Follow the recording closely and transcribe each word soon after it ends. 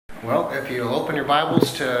Well, if you'll open your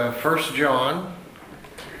Bibles to 1 John,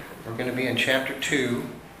 we're going to be in chapter 2.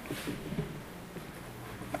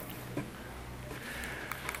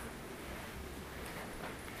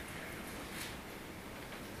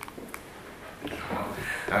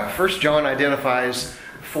 First John identifies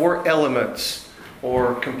 4 elements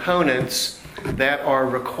or components that are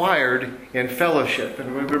required in fellowship.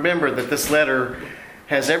 And we remember that this letter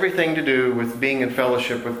has everything to do with being in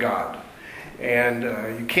fellowship with God.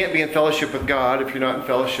 And you can't be in fellowship with God if you're not in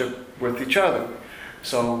fellowship with each other.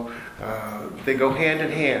 So they go hand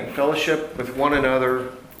in hand. Fellowship with one another,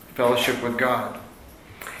 fellowship with God.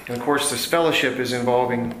 And of course this fellowship is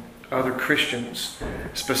involving other Christians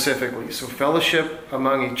specifically. So fellowship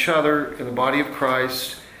among each other in the body of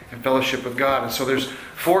Christ and fellowship with God. And so there's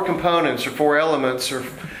 4 components or 4 elements. Or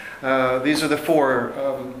these are the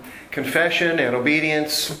 4. Confession and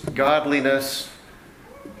obedience, godliness,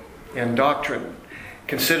 and doctrine.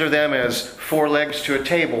 Consider them as 4 legs to a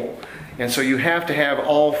table. And so you have to have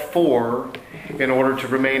all 4 in order to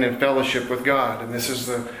remain in fellowship with God. And this is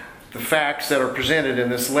the facts that are presented in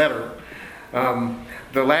this letter.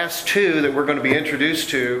 The last 2 that we're going to be introduced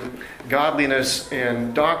to, godliness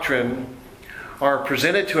and doctrine, are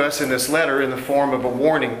presented to us in this letter in the form of a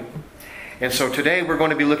warning. And so today we're going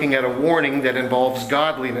to be looking at a warning that involves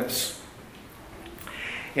godliness.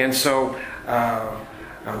 And so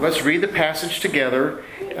let's read the passage together.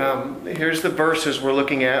 Here's the verses we're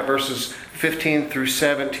looking at, verses 15 through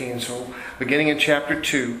 17. So beginning in chapter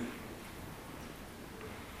 2.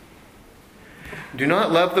 Do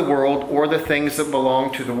not love the world or the things that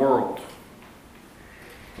belong to the world.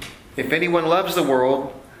 If anyone loves the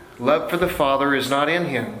world, love for the Father is not in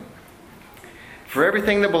him. For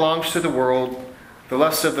everything that belongs to the world, the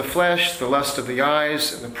lust of the flesh, the lust of the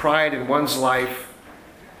eyes, and the pride in one's life,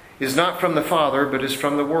 is not from the Father, but is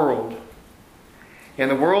from the world.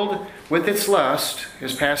 And the world, with its lust,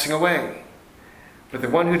 is passing away. But the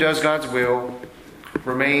one who does God's will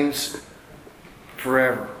remains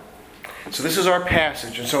forever. So this is our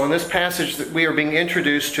passage. And so in this passage that we are being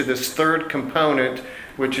introduced to this 3rd component,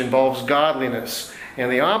 which involves godliness.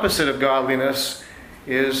 And the opposite of godliness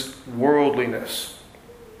is worldliness.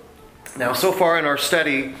 Now, so far in our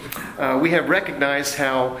study, we have recognized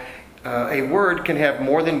how a word can have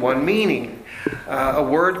more than one meaning. A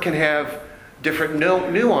word can have different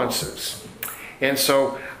nuances. And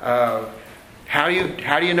so, how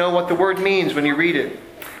do you know what the word means when you read it?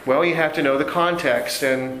 Well, you have to know the context.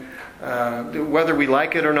 And whether we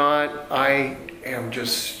like it or not, I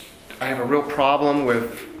have a real problem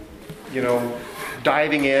with,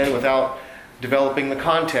 diving in without developing the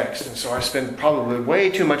context. And so I spend probably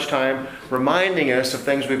way too much time reminding us of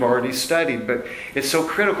things we've already studied. But it's so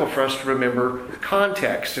critical for us to remember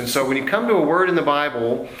context. And so when you come to a word in the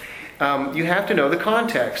Bible, you have to know the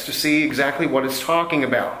context to see exactly what it's talking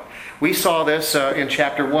about. We saw this in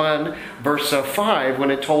chapter 1, verse 5,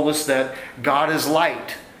 when it told us that God is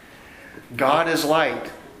light. God is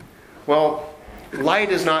light. Well,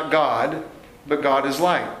 light is not God, but God is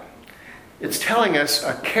light. It's telling us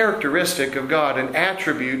a characteristic of God, an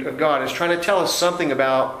attribute of God. It's trying to tell us something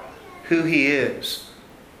about who He is.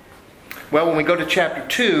 Well, when we go to chapter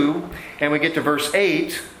 2 and we get to verse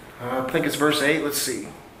 8, I think it's verse 8, let's see.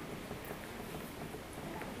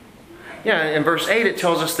 Yeah, in verse 8 it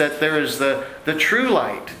tells us that there is the true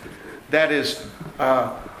light that is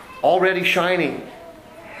already shining.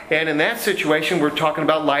 And in that situation we're talking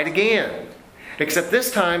about light again. Except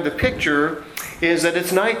this time the picture is that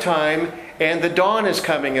it's nighttime and the dawn is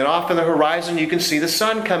coming, and off on the horizon you can see the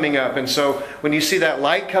sun coming up. And so when you see that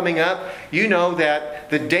light coming up, you know that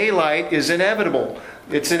the daylight is inevitable.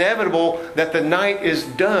 It's inevitable that the night is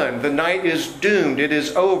done. The night is doomed. It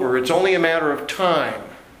is over. It's only a matter of time.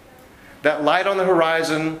 That light on the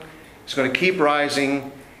horizon is going to keep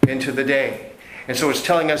rising into the day. And so it's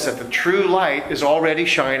telling us that the true light is already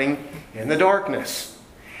shining in the darkness.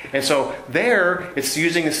 And so there, it's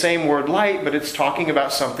using the same word light, but it's talking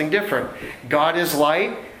about something different. God is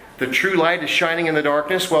light. The true light is shining in the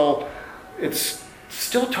darkness. Well, it's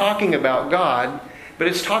still talking about God, but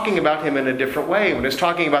it's talking about Him in a different way. When it's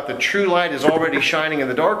talking about the true light is already shining in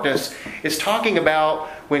the darkness, it's talking about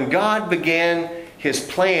when God began His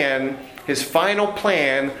plan, His final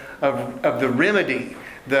plan of the remedy,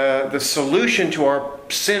 the solution to our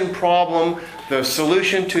sin problem, the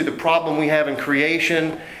solution to the problem we have in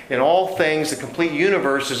creation. In all things, the complete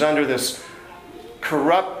universe is under this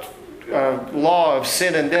corrupt law of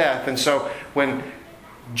sin and death. And so when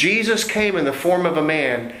Jesus came in the form of a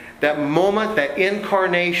man, that moment, that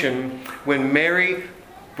incarnation, when Mary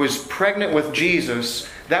was pregnant with Jesus,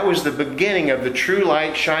 that was the beginning of the true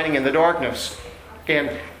light shining in the darkness.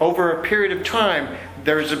 And over a period of time,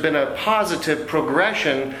 there's been a positive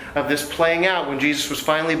progression of this playing out. When Jesus was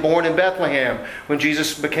finally born in Bethlehem, when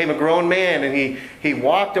Jesus became a grown man and he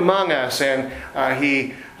walked among us, and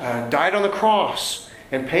he died on the cross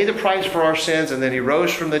and paid the price for our sins, and then he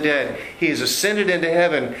rose from the dead. He has ascended into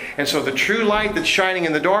heaven. And so the true light that's shining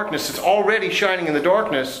in the darkness, it's already shining in the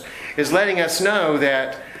darkness, is letting us know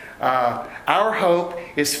that our hope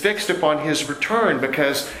is fixed upon His return,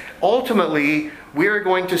 because ultimately we're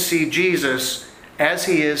going to see Jesus as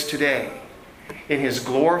He is today, in His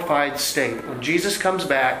glorified state. When Jesus comes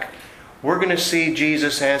back, we're going to see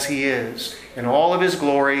Jesus as He is, in all of His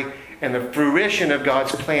glory, and the fruition of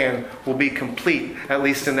God's plan will be complete, at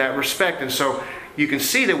least in that respect. And so you can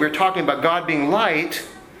see that we're talking about God being light,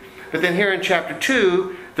 but then here in chapter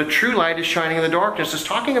 2, the true light is shining in the darkness. It's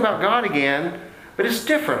talking about God again, but it's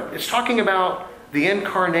different. It's talking about the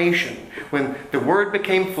incarnation, when the Word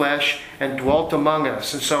became flesh and dwelt among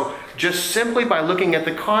us. And so just simply by looking at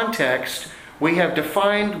the context, we have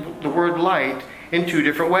defined the word light in two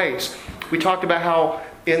different ways. We talked about how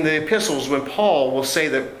in the epistles, when Paul will say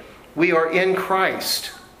that we are in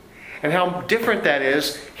Christ, and how different that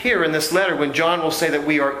is here in this letter when John will say that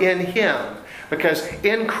we are in Him. Because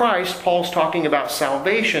in Christ, Paul's talking about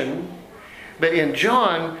salvation, but in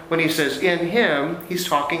John, when he says in Him, he's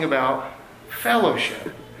talking about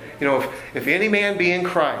fellowship. You know, if any man be in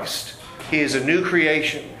Christ, he is a new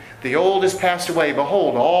creation. The old is passed away.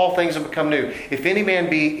 Behold, all things have become new. If any man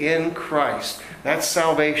be in Christ, that's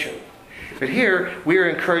salvation. But here, we are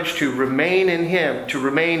encouraged to remain in Him, to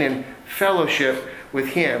remain in fellowship with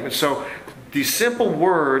Him. And so, these simple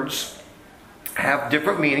words have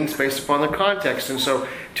different meanings based upon the context. And so,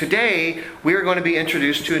 today, we are going to be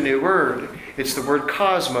introduced to a new word. It's the word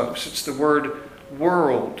cosmos. It's the word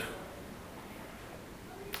world.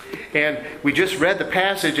 And we just read the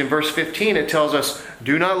passage in verse 15. It tells us,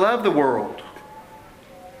 do not love the world.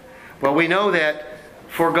 Well, we know that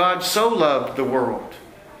for God so loved the world.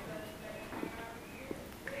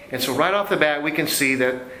 And so right off the bat, we can see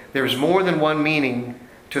that there's more than one meaning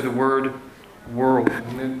to the word world.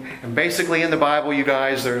 And basically in the Bible, you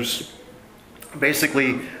guys, there's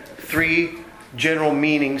basically three general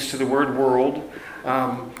meanings to the word world.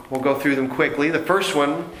 We'll go through them quickly. The first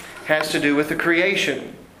one has to do with the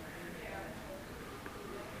creation.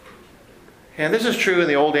 And this is true in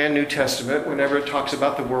the Old and New Testament. Whenever it talks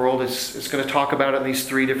about the world, it's going to talk about it in these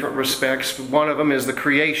three different respects. One of them is the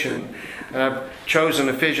creation. And I've chosen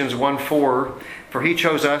Ephesians 1:4, for He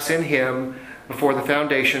chose us in Him before the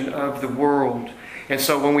foundation of the world. And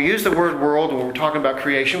so when we use the word world, when we're talking about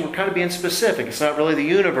creation, we're kind of being specific. It's not really the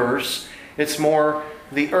universe. It's more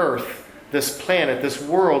the earth, this planet, this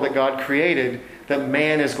world that God created that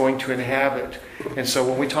man is going to inhabit. And so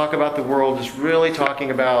when we talk about the world, it's really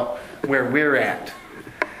talking about where we're at.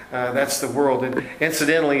 That's the world. And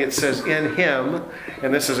incidentally, it says in Him,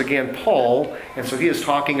 and this is again Paul, and so he is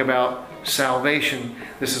talking about salvation.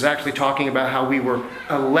 This is actually talking about how we were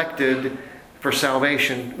elected for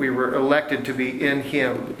salvation. We were elected to be in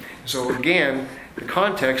Him. So again, the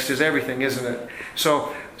context is everything, isn't it?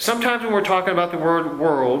 So sometimes when we're talking about the word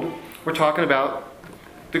world, we're talking about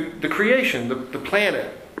the creation, the planet,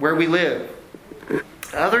 where we live.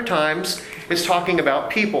 Other times, it's talking about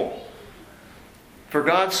people. For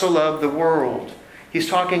God so loved the world. He's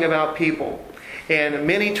talking about people. And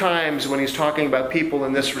many times when He's talking about people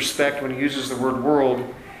in this respect, when He uses the word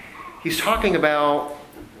world, He's talking about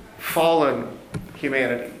fallen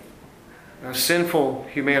humanity, sinful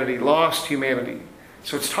humanity, lost humanity.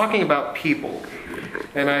 So it's talking about people.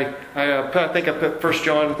 And I think I put 1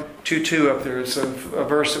 John 2:2 up there. It's a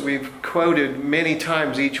verse that we've quoted many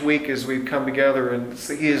times each week as we've come together. And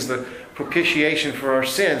He is the propitiation for our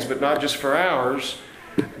sins, but not just for ours,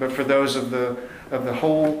 but for those of the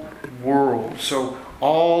whole world. So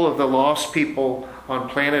all of the lost people on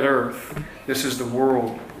planet Earth, this is the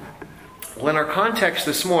world. Well, in our context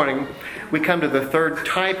this morning, we come to the third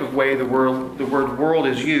type of way the word world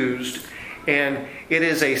is used, and it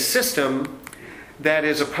is a system that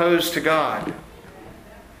is opposed to God.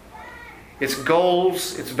 Its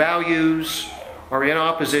goals, its values are in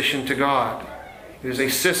opposition to God. It is a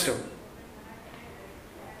system.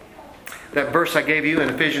 That verse I gave you in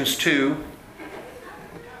Ephesians 2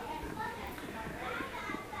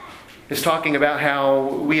 is talking about how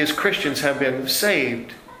we as Christians have been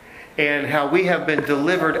saved and how we have been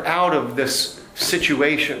delivered out of this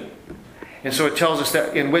situation. And so it tells us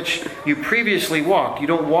that in which you previously walked. You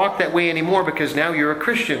don't walk that way anymore because now you're a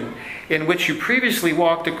Christian. In which you previously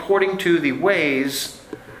walked according to the ways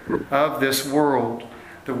of this world.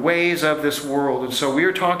 The ways of this world. And so we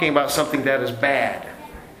are talking about something that is bad.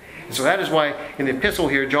 And so that is why in the epistle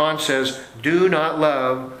here, John says, do not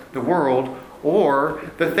love the world or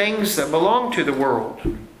the things that belong to the world.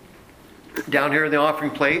 Down here in the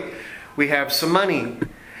offering plate, we have some money.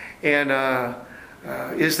 And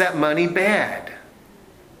is that money bad?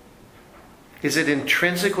 Is it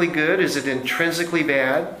intrinsically good? Is it intrinsically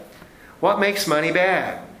bad? What makes money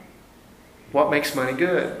bad? What makes money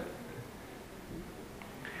good?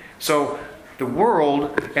 So the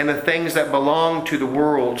world and the things that belong to the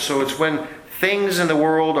world. So it's when things in the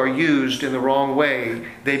world are used in the wrong way,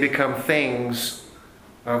 they become things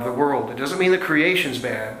of the world. It doesn't mean the creation's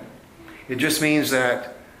bad. It just means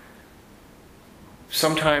that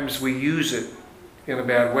sometimes we use it in a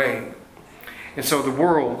bad way. And so the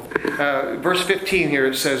world, verse 15 here,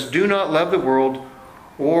 it says, do not love the world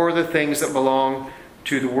or the things that belong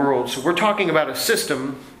to the world. So we're talking about a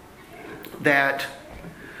system that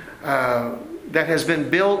has been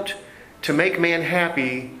built to make man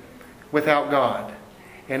happy without God.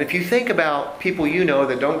 And if you think about people you know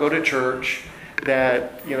that don't go to church,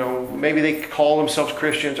 that, maybe they call themselves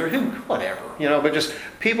Christians or whatever, but just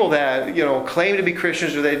people that, claim to be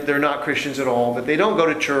Christians or they're not Christians at all, but they don't go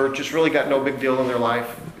to church. It's really got no big deal in their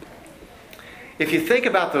life. If you think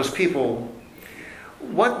about those people,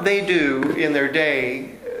 what they do in their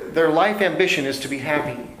day, their life ambition is to be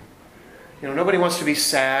happy. Nobody wants to be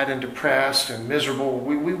sad and depressed and miserable.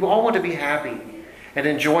 We all want to be happy and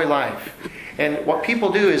enjoy life. And what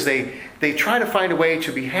people do is they try to find a way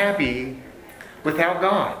to be happy without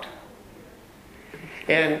God.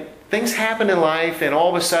 And things happen in life, and all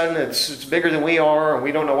of a sudden it's bigger than we are, and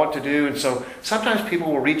we don't know what to do. And so sometimes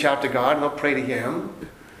people will reach out to God and they'll pray to Him.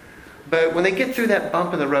 But when they get through that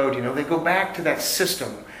bump in the road, they go back to that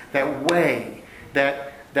system, that way,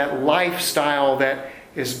 that lifestyle that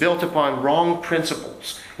is built upon wrong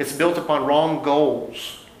principles. It's built upon wrong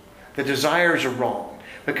goals. The desires are wrong.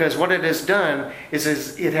 Because what it has done is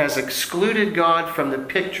it has excluded God from the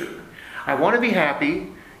picture. I want to be happy.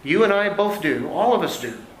 You and I both do. All of us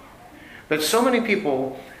do. But so many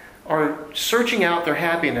people are searching out their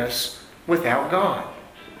happiness without God.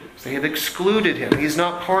 They have excluded Him. He's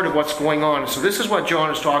not part of what's going on. So this is what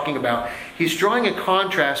John is talking about. He's drawing a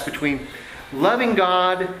contrast between loving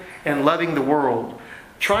God and loving the world.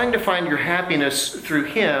 Trying to find your happiness through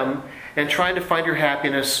Him and trying to find your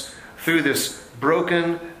happiness through this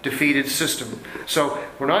broken, defeated system. So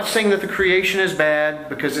we're not saying that the creation is bad,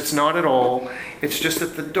 because it's not at all. It's just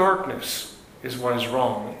that the darkness is what is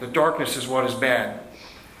wrong. The darkness is what is bad.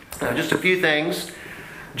 Now, just a few things.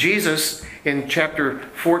 Jesus, in chapter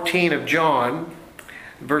 14 of John,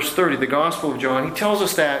 verse 30, the Gospel of John, he tells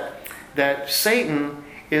us that Satan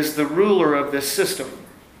is the ruler of this system.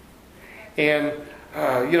 And,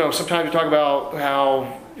 sometimes we talk about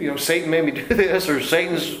how, Satan made me do this, or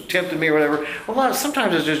Satan's tempted me, or whatever. Well,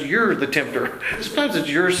 sometimes it's just you're the tempter. Sometimes it's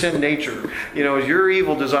your sin nature, your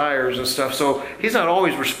evil desires and stuff. So he's not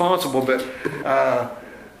always responsible, but,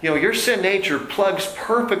 your sin nature plugs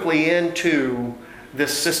perfectly into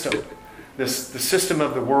this system, the system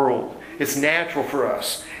of the world. It's natural for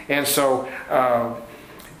us. And so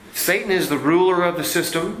Satan is the ruler of the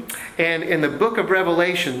system. And in the book of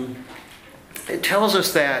Revelation, it tells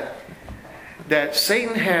us that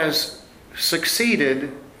Satan has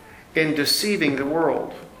succeeded in deceiving the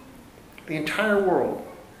world. The entire world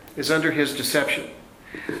is under his deception.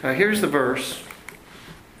 Here's the verse.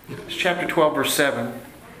 It's chapter 12, verse 7.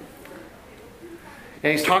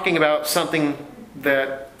 And he's talking about something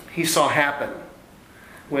that he saw happen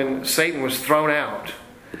when Satan was thrown out.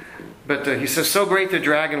 But he says, so great the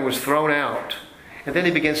dragon was thrown out. And then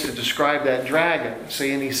he begins to describe that dragon.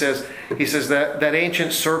 See, and he says that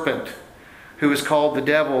ancient serpent who is called the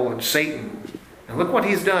devil and Satan. And look what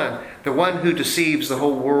he's done. The one who deceives the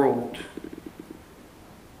whole world.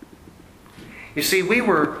 You see, we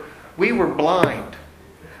were blind.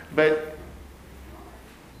 But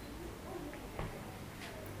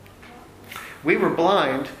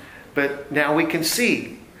now we can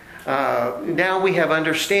see. Now we have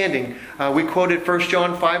understanding. We quoted 1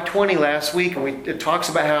 John 5:20 last week, and it talks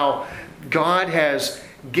about how God has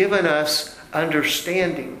given us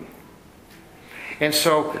understanding. And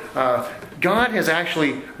so God has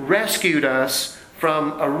actually rescued us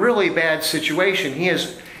from a really bad situation.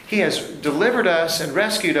 He has delivered us and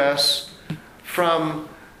rescued us from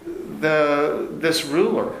this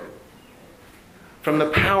ruler, from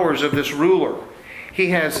the powers of this ruler.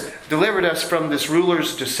 He has delivered us from this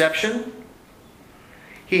ruler's deception.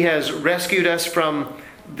 He has rescued us from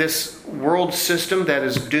this world system that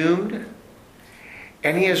is doomed.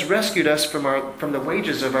 And He has rescued us from the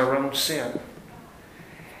wages of our own sin.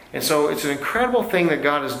 And so it's an incredible thing that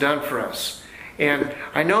God has done for us. And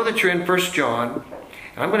I know that you're in 1 John.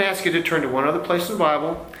 And I'm going to ask you to turn to one other place in the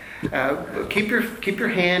Bible. Keep your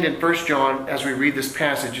hand in 1 John as we read this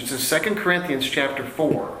passage. It's in 2 Corinthians chapter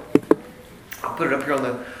 4. I'll put it up here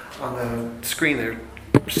on the screen there.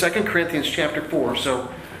 2 Corinthians chapter 4.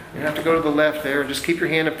 So you have to go to the left there and just keep your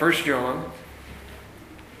hand in 1 John.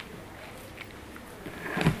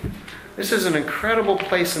 This is an incredible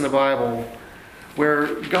place in the Bible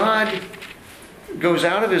where God goes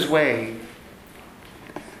out of His way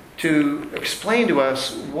to explain to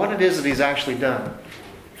us what it is that He's actually done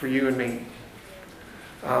for you and me.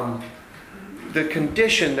 The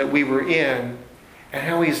condition that we were in and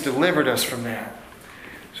how He's delivered us from that.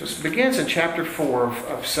 So it begins in chapter 4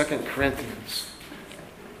 of 2 Corinthians.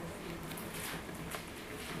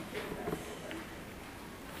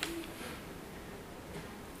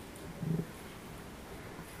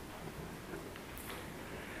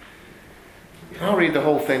 I'll read the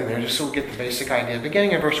whole thing there just so we'll get the basic idea.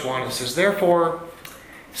 Beginning in verse 1, it says, "Therefore,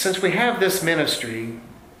 since we have this ministry,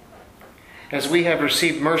 as we have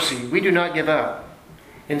received mercy, we do not give up.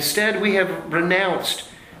 Instead, we have renounced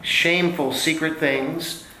shameful secret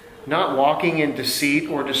things, not walking in deceit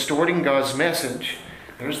or distorting God's message."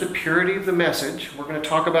 There's the purity of the message. We're going to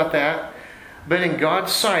talk about that. "But in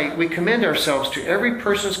God's sight, we commend ourselves to every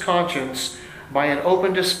person's conscience by an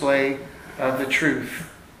open display of the truth."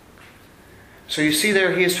 So you see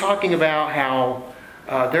there, he is talking about how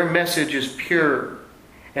their message is pure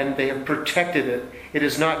and they have protected it. It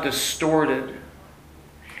is not distorted.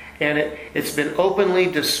 And it's been openly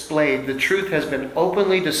displayed. The truth has been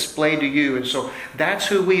openly displayed to you. And so that's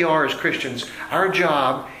who we are as Christians. Our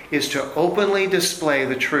job is to openly display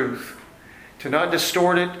the truth. To not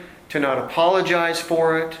distort it, to not apologize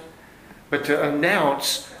for it, but to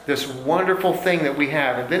announce this wonderful thing that we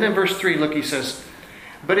have. And then in verse 3, look, he says,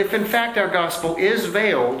 "But if in fact our gospel is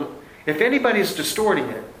veiled, if anybody's distorting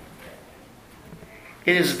it,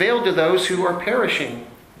 it is veiled to those who are perishing,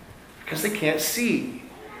 because they can't see.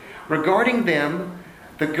 Regarding them,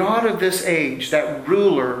 the God of this age, that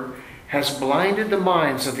ruler, has blinded the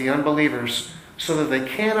minds of the unbelievers, so that they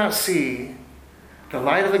cannot see the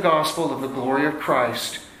light of the gospel of the glory of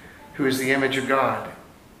Christ, who is the image of God.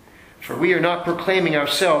 For we are not proclaiming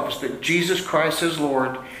ourselves that Jesus Christ is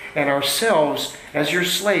Lord, and ourselves as your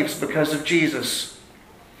slaves because of Jesus.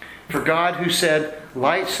 For God, who said,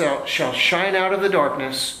 'Light shall shine out of the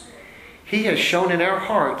darkness,' He has shone in our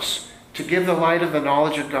hearts to give the light of the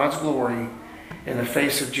knowledge of God's glory in the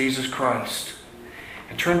face of Jesus Christ."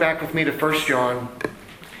 And turn back with me to 1 John.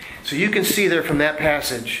 So you can see there from that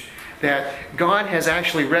passage that God has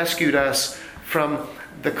actually rescued us from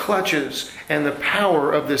the clutches and the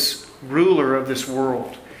power of this ruler of this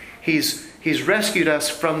world. He's rescued us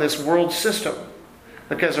from this world system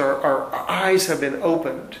because our eyes have been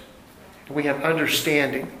opened. We have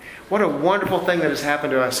understanding. What a wonderful thing that has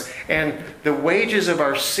happened to us. And the wages of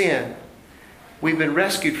our sin, we've been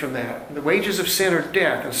rescued from that. The wages of sin are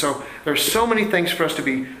death. And so there's so many things for us to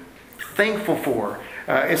be thankful for.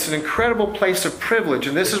 It's an incredible place of privilege.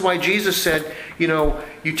 And this is why Jesus said,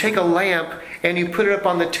 you take a lamp and you put it up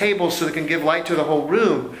on the table so it can give light to the whole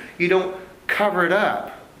room. You don't cover it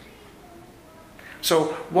up.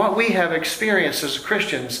 So what we have experienced as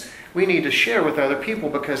Christians, we need to share with other people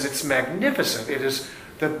because it's magnificent. It is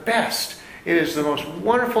the best. It is the most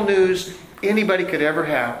wonderful news anybody could ever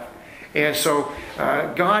have. And so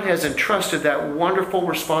God has entrusted that wonderful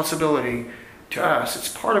responsibility to us. It's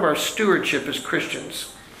part of our stewardship as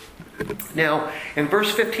Christians. Now, in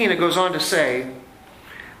verse 15, it goes on to say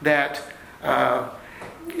that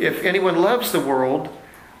if anyone loves the world,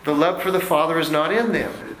 the love for the Father is not in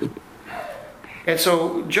them. And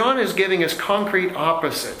so John is giving us concrete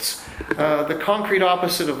opposites, the concrete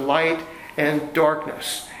opposite of light and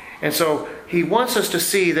darkness. And so he wants us to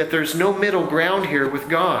see that there's no middle ground here with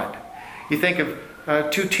God. You think of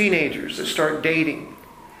two teenagers that start dating,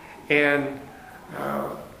 and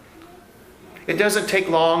it doesn't take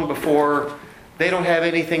long before they don't have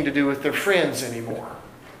anything to do with their friends anymore.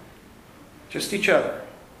 Just each other.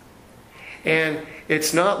 And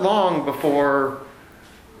it's not long before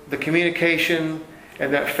the communication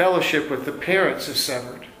and that fellowship with the parents is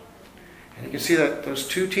severed. And you can see that those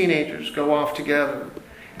two teenagers go off together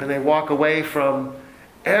and they walk away from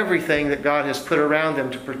everything that God has put around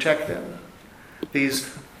them to protect them.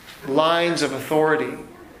 These lines of authority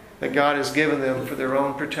that God has given them for their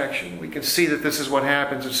own protection. We can see that this is what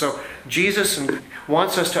happens. And so Jesus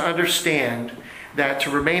wants us to understand that to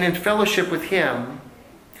remain in fellowship with Him,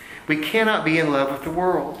 we cannot be in love with the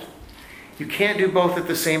world. You can't do both at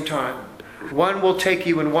the same time. One will take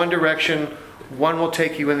you in one direction, one will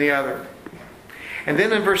take you in the other. And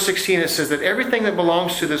then in verse 16 it says that everything that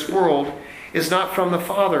belongs to this world is not from the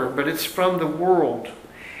Father, but it's from the world.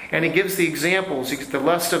 And he gives the examples. He gives the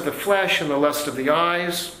lust of the flesh and the lust of the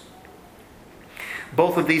eyes.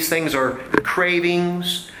 Both of these things are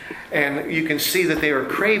cravings. And you can see that they are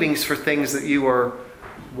cravings for things that you are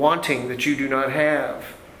wanting, that you do not have.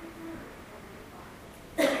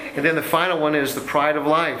 And then the final one is the pride of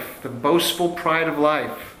life, the boastful pride of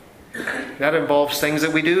life. That involves things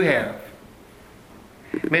that we do have.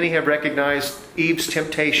 Many have recognized Eve's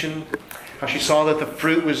temptation, how she saw that the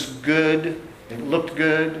fruit was good, it looked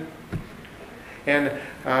good, and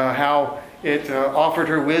how it offered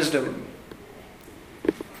her wisdom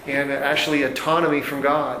and actually autonomy from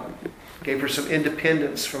God, gave her some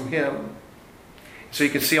independence from Him. So you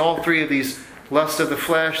can see all three of these: lust of the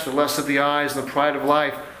flesh, the lust of the eyes, and the pride of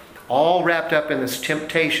life, all wrapped up in this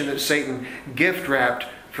temptation that Satan gift-wrapped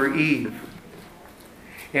for Eve.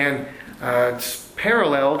 And it's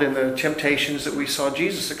paralleled in the temptations that we saw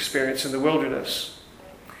Jesus experience in the wilderness.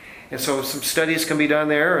 And so some studies can be done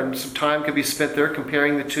there, and some time can be spent there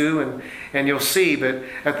comparing the two, and you'll see. But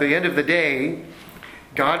at the end of the day,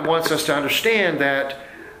 God wants us to understand that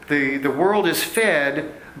the world is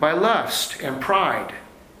fed by lust and pride.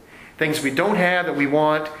 Things we don't have that we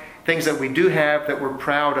want, things that we do have that we're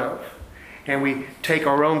proud of. And we take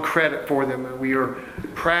our own credit for them, and we are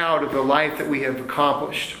proud of the life that we have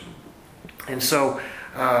accomplished. And so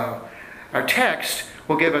our text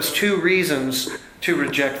will give us two reasons to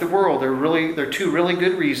reject the world. They're two really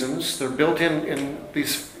good reasons. They're built in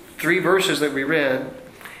these three verses that we read.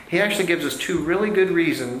 He actually gives us two really good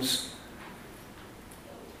reasons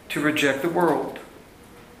to reject the world.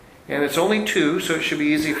 And it's only two, so it should be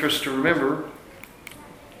easy for us to remember.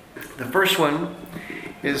 The first one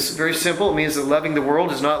is very simple. It means that loving the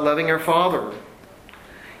world is not loving our Father.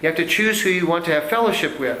 You have to choose who you want to have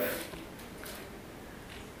fellowship with.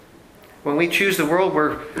 When we choose the world,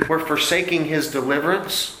 we're forsaking His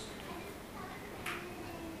deliverance.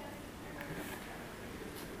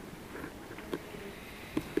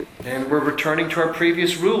 And we're returning to our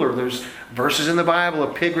previous ruler. There's verses in the Bible: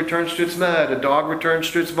 a pig returns to its mud, a dog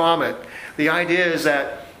returns to its vomit. The idea is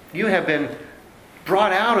that you have been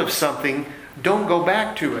brought out of something. Don't go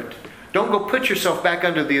back to it. Don't go put yourself back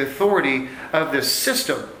under the authority of this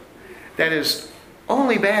system that is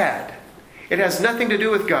only bad. It has nothing to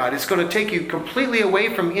do with God. It's going to take you completely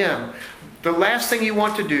away from Him. The last thing you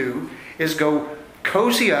want to do is go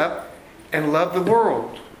cozy up and love the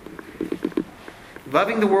world.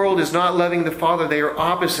 Loving the world is not loving the Father. They are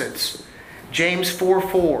opposites. James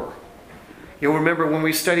 4:4. You'll remember when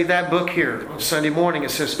we studied that book here on Sunday morning,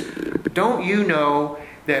 it says, "Don't you know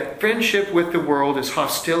that friendship with the world is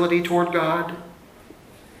hostility toward God?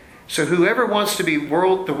 So whoever wants to be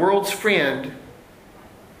the world's friend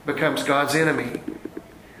becomes God's enemy."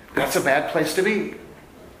 That's a bad place to be.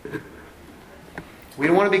 We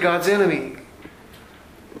don't want to be God's enemy.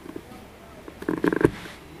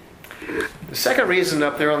 The second reason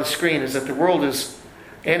up there on the screen is that the world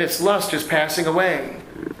and its lust is passing away.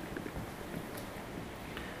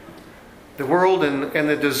 The world and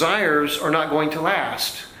the desires are not going to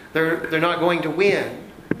last. They're not going to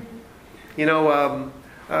win. You know,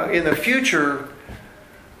 in the future,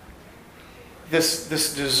 this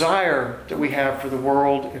desire that we have for the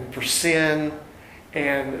world and for sin,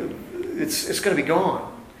 and it's going to be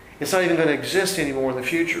gone. It's not even going to exist anymore in the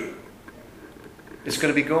future. It's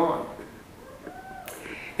going to be gone.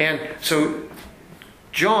 And so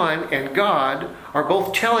John and God are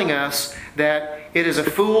both telling us that it is a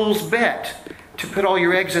fool's bet to put all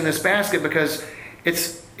your eggs in this basket, because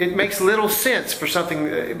it makes little sense for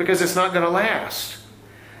something, because it's not going to last.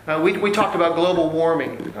 We talked about global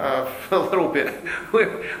warming a little bit. We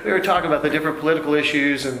were talking about the different political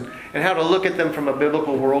issues and how to look at them from a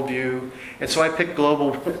biblical worldview. And so I picked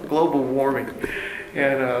global warming.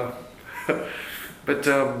 And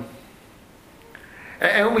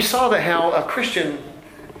and we saw that how a Christian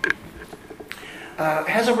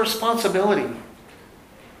has a responsibility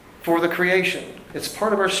for the creation. It's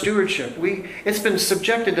part of our stewardship. It's been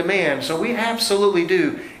subjected to man, so we absolutely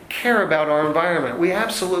do care about our environment. We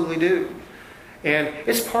absolutely do. And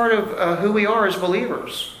it's part of who we are as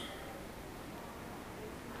believers.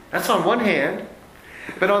 That's on one hand.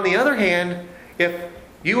 But on the other hand, if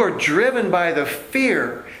you are driven by the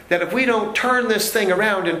fear that if we don't turn this thing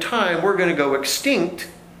around in time, we're going to go extinct,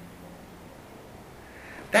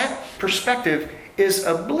 that perspective is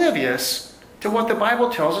oblivious to what the Bible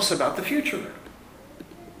tells us about the future.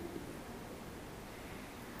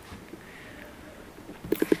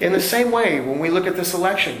 In the same way, when we look at this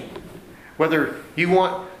election, whether you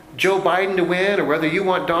want Joe Biden to win or whether you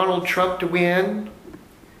want Donald Trump to win.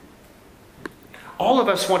 All of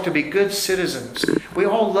us want to be good citizens. We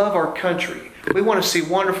all love our country. We want to see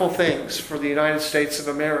wonderful things for the United States of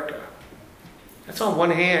America. That's on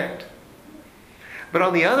one hand. But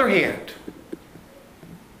on the other hand,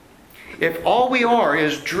 if all we are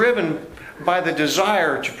is driven by the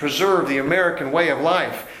desire to preserve the American way of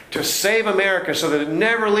life, to save America so that it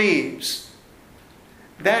never leaves,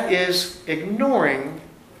 that is ignoring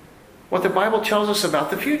what the Bible tells us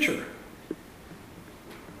about the future.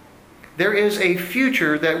 There is a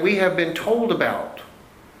future that we have been told about.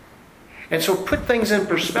 And so put things in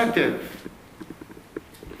perspective.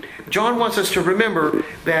 John wants us to remember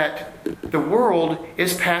that the world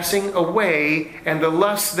is passing away and the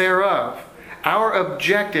lusts thereof. Our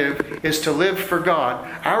objective is to live for God.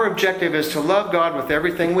 Our objective is to love God with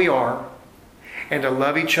everything we are and to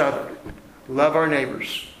love each other, love our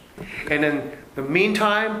neighbors. And in the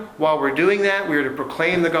meantime, while we're doing that, we are to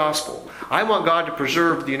proclaim the gospel. I want God to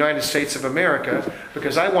preserve the United States of America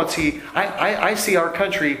because I see our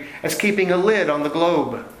country as keeping a lid on the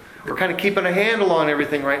globe. We're kind of keeping a handle on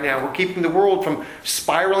everything right now. We're keeping the world from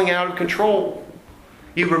spiraling out of control.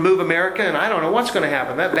 You remove America and I don't know what's going to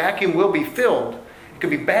happen. That vacuum will be filled. It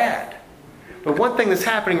could be bad. But one thing that's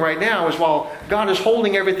happening right now is while God is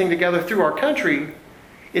holding everything together through our country,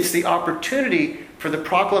 it's the opportunity for the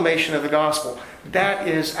proclamation of the gospel. That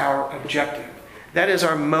is our objective. That is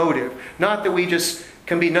our motive. Not that we just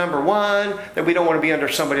can be number one, that we don't want to be under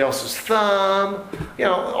somebody else's thumb. You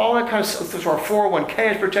know, all that kind of stuff. Our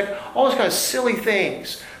 401k is protected. All those kind of silly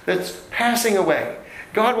things that's passing away.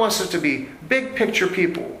 God wants us to be big picture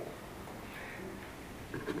people.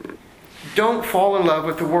 Don't fall in love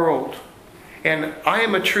with the world. And I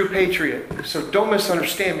am a true patriot, so don't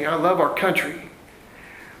misunderstand me. I love our country.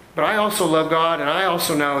 But I also love God, and I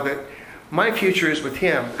also know that my future is with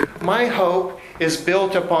Him. My hope is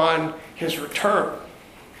built upon His return.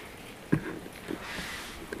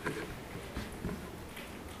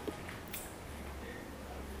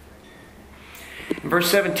 In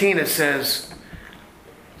verse 17 it says,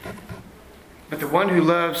 But the one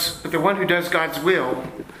who does God's will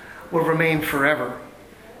remain forever.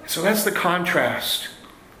 So that's the contrast.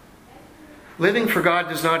 Living for God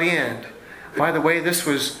does not end. By the way, this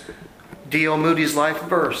was D.L. Moody's life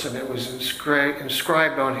verse, and it was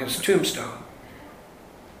inscribed on his tombstone.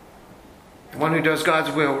 The one who does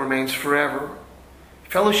God's will remains forever.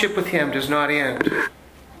 Fellowship with Him does not end.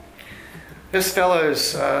 This fellow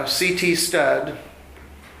is C.T. Studd,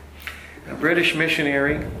 a British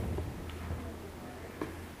missionary.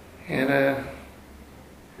 And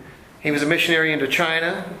he was a missionary into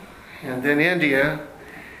China, and then India,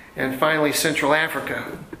 and finally Central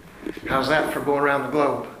Africa. How's that for going around the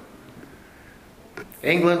globe?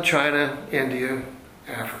 England, China, India,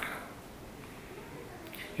 Africa.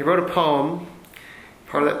 He wrote a poem.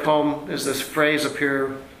 Part of that poem is this phrase up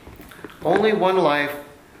here: Only one life,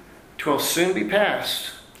 'twill soon be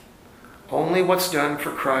past. Only what's done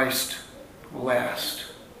for Christ will last.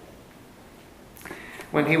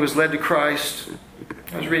 When he was led to Christ,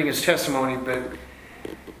 I was reading his testimony, but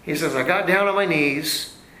he says, I got down on my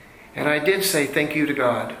knees and I did say thank you to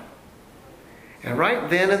God. And right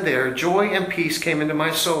then and there, joy and peace came into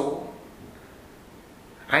my soul.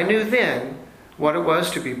 I knew then what it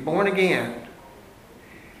was to be born again.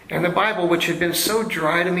 And the Bible, which had been so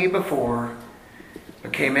dry to me before,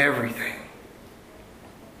 became everything.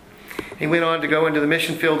 He went on to go into the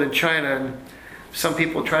mission field in China, and some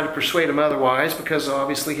people tried to persuade him otherwise because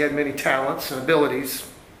obviously he had many talents and abilities.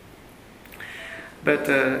 But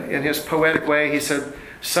in his poetic way, he said,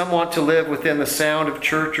 some want to live within the sound of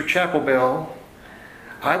church or chapel bell.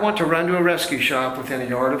 I want to run to a rescue shop within a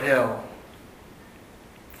yard of hell.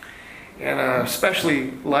 And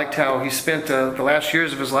especially liked how he spent the last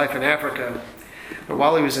years of his life in Africa. But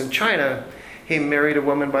while he was in China, he married a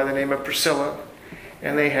woman by the name of Priscilla.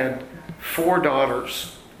 And they had 4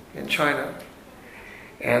 daughters in China.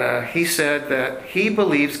 And he said that he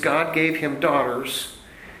believes God gave him daughters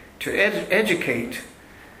to educate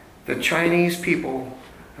the Chinese people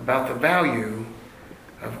about the value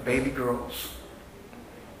of baby girls.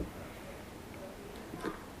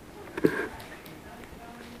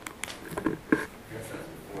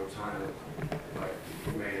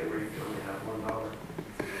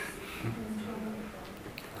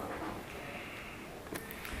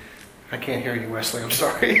 I can't hear you, Wesley. I'm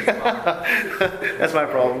sorry. That's my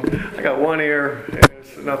problem. I got one ear, and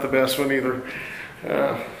it's not the best one either.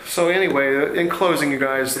 So anyway, in closing, you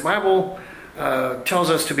guys, the Bible tells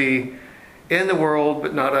us to be in the world,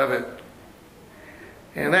 but not of it.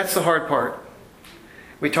 And that's the hard part.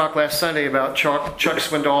 We talked last Sunday about Chuck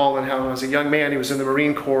Swindoll and how as a young man he was in the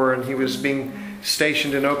Marine Corps and he was being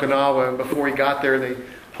stationed in Okinawa. And before he got there, they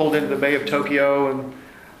pulled into the Bay of Tokyo and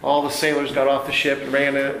all the sailors got off the ship and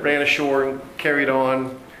ran ashore and carried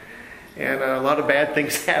on. And a lot of bad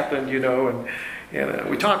things happened, And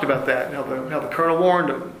we talked about that, and how the colonel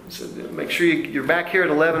warned him. He said, make sure you're back here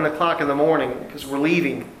at 11 o'clock in the morning because we're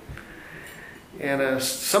leaving. And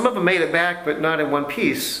some of them made it back, but not in one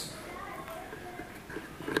piece.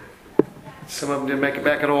 Some of them didn't make it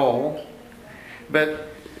back at all. But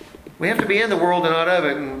we have to be in the world and not of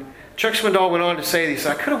it. And Chuck Swindoll went on to say this: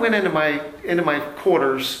 I could have went into my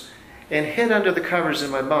quarters and hid under the covers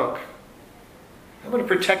in my bunk. That would have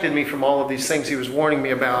protected me from all of these things he was warning me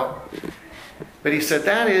about. But he said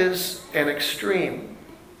that is an extreme.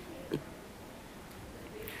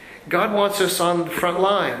 God wants us on the front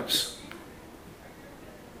lines.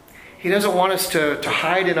 He doesn't want us to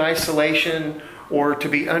hide in isolation or to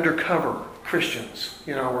be undercover Christians,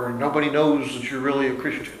 where nobody knows that you're really a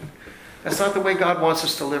Christian. That's not the way God wants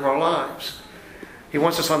us to live our lives. He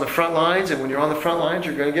wants us on the front lines, and when you're on the front lines,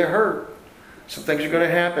 you're going to get hurt. Some things are going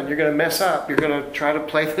to happen. You're going to mess up. You're going to try to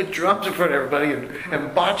play the drums in front of everybody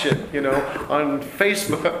and botch it, on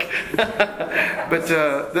Facebook. But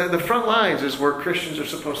the front lines is where Christians are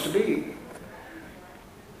supposed to be.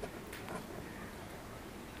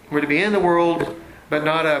 We're to be in the world, but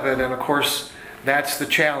not of it. And of course, that's the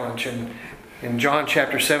challenge. And in John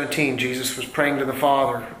chapter 17, Jesus was praying to the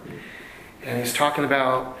Father. And he's talking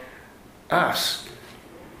about us.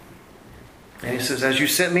 And he says, as you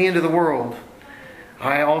sent me into the world,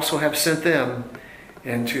 I also have sent them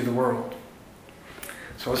into the world.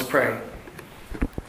 So let's pray.